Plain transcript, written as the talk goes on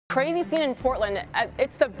Crazy scene in Portland.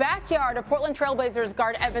 It's the backyard of Portland Trailblazers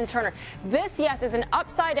guard Evan Turner. This, yes, is an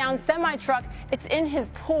upside-down semi-truck. It's in his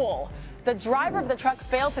pool. The driver of the truck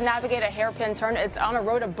failed to navigate a hairpin turn. It's on a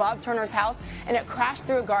road above Turner's house, and it crashed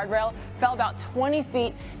through a guardrail, fell about 20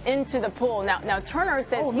 feet into the pool. Now Turner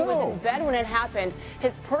says he was in bed when it happened.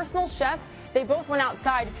 His personal chef, they both went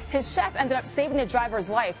outside. His chef ended up saving the driver's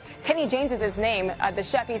life. Kenny James is his name. The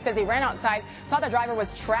chef, he says he ran outside, saw the driver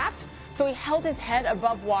was trapped, so he held his head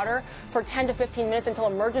above water for 10 to 15 minutes until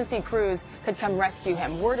emergency crews could come rescue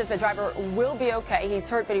him. Word is the driver will be okay. He's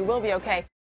hurt, but he will be okay.